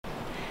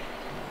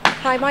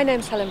Hi, my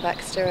name's Helen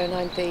Baxter and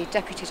I'm the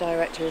Deputy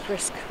Director of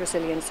Risk,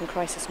 Resilience and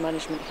Crisis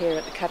Management here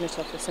at the Cabinet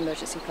Office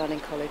Emergency Planning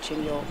College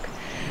in York.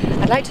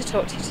 I'd like to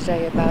talk to you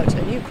today about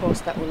a new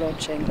course that we're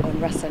launching on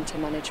rest centre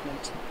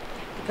management.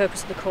 The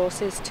purpose of the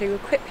course is to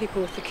equip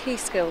people with the key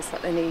skills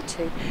that they need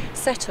to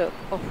set up,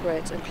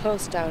 operate and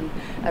close down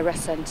a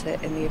rest centre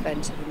in the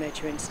event of a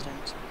major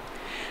incident.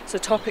 So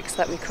topics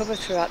that we cover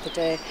throughout the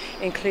day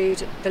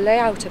include the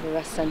layout of a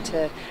rest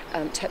centre,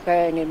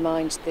 bearing in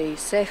mind the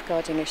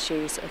safeguarding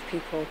issues of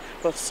people,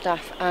 both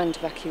staff and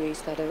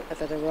evacuees that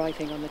are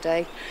arriving on the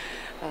day.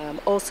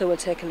 Also we'll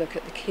take a look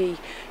at the key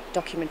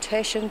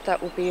documentation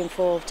that will be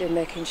involved in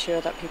making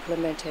sure that people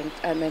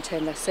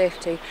maintain their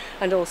safety,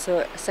 and also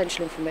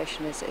essential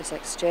information is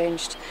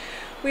exchanged.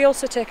 We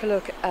also take a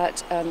look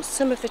at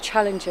some of the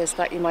challenges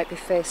that you might be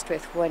faced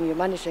with when you're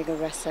managing a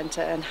rest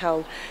centre and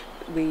how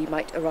we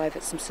might arrive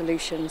at some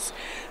solutions,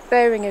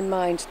 bearing in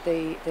mind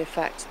the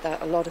fact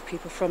that a lot of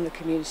people from the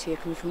community are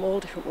coming from all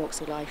different walks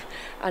of life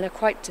and are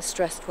quite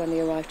distressed when they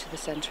arrive to the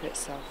centre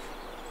itself.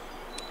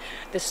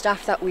 The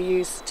staff that we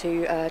use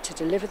to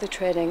deliver the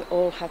training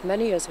all have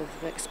many years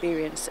of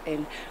experience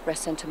in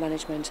rest centre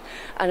management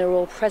and are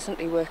all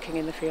presently working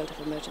in the field of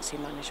emergency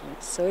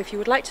management. So if you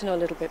would like to know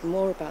a little bit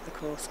more about the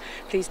course,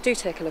 please do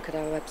take a look at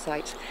our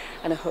website,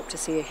 and I hope to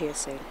see you here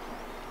soon.